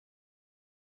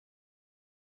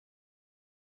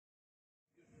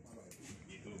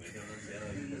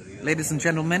ladies and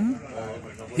gentlemen.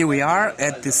 Here we are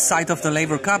at the site of the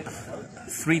LAVER Cup.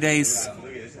 3 days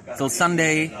till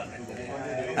Sunday.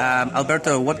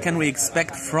 Alberto, what can we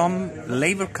expect from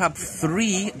LAVER Cup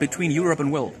 3 between Europe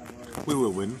and Will? We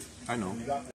will win, I know.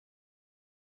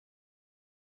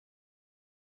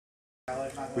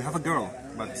 We have a girl,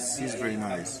 but she's very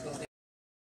nice.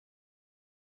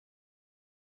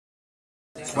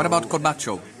 What about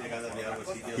Corbacho?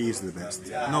 He is the best.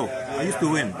 No, I used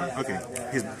to win. Okay,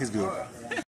 he's good.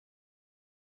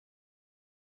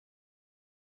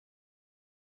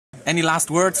 Any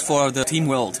last words for the Team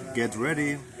World? Get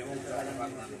ready.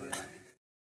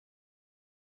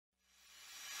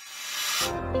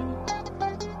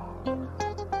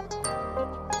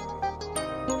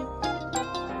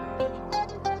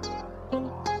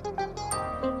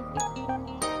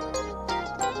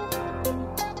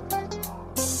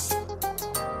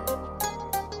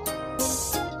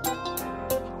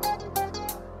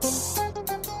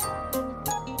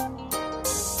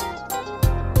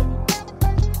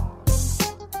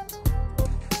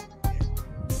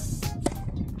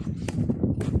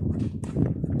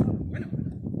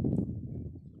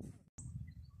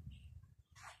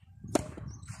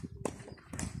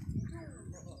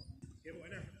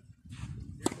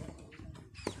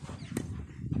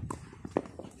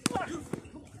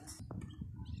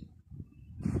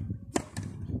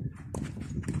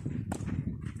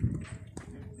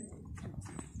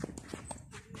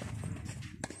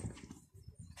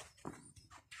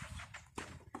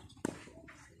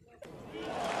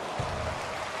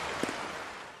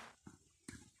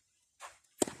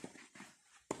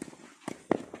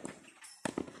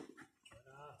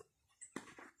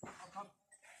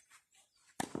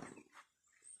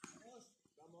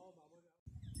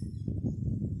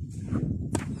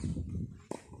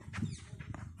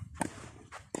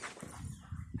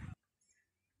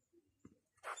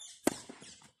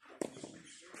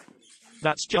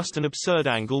 That's just an absurd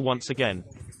angle once again.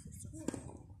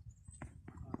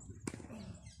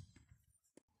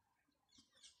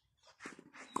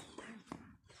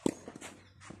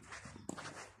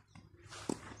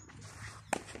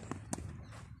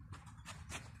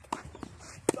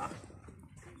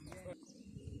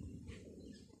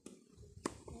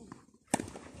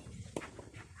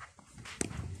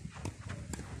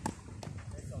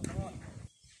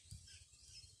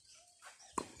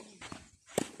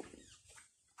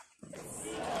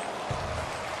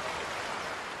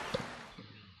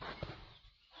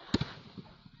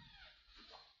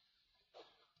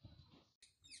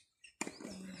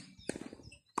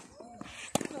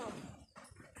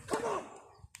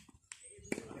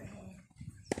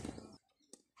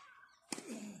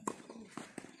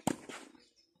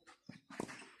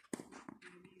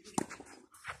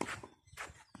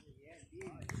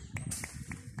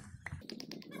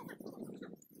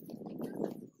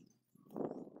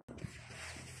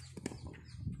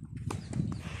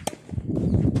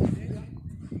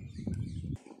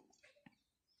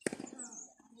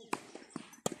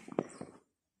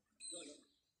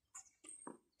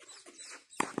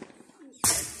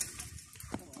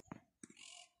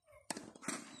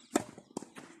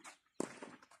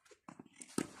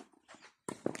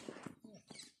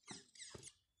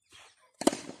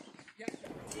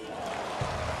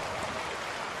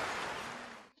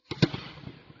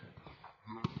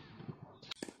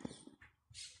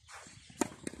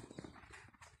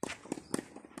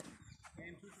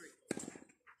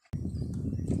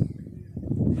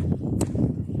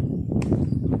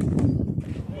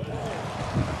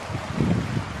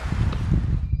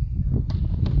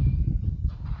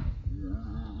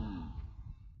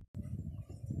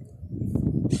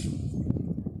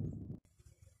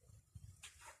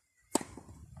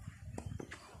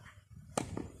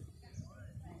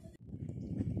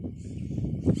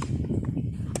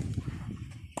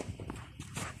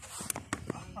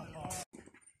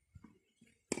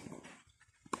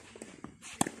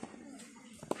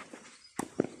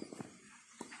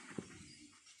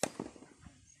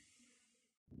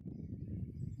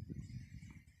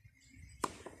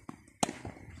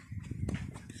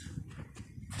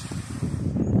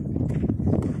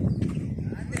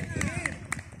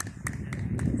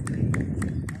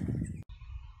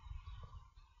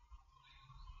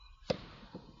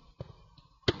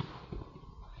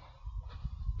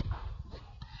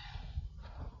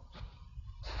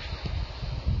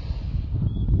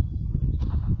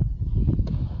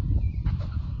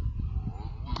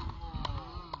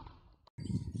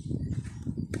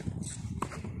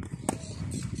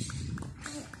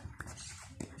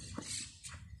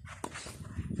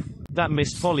 That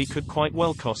missed volley could quite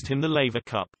well cost him the LAVER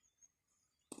Cup.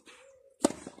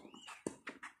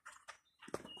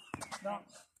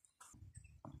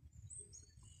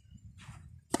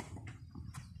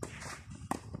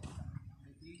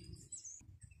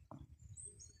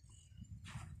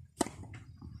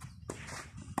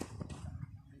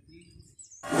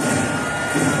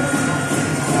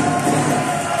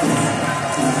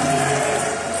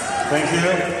 Thank you.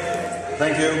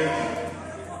 Thank you.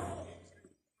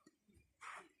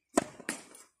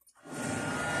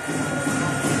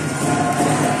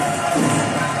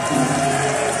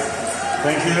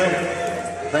 Thank you.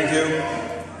 Thank you.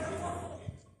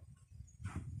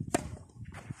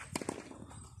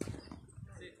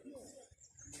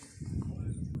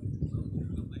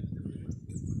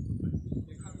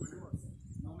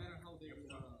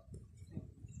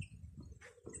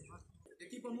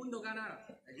 Equipo mundo gana.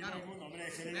 Claro.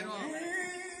 Pero...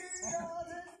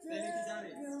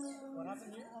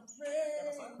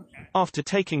 After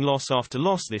taking loss after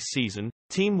loss this season,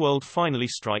 Team World finally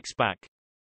strikes back.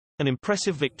 An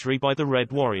impressive victory by the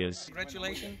Red Warriors.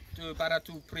 Congratulations para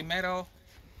tu primero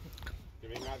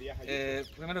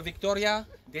victoria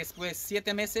después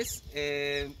 7 meses.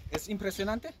 Es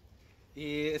impresionante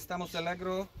y estamos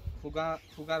alegres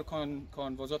jugar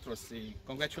con vosotros.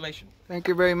 Congratulations. Thank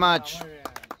you very much.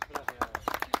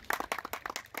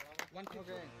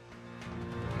 Okay.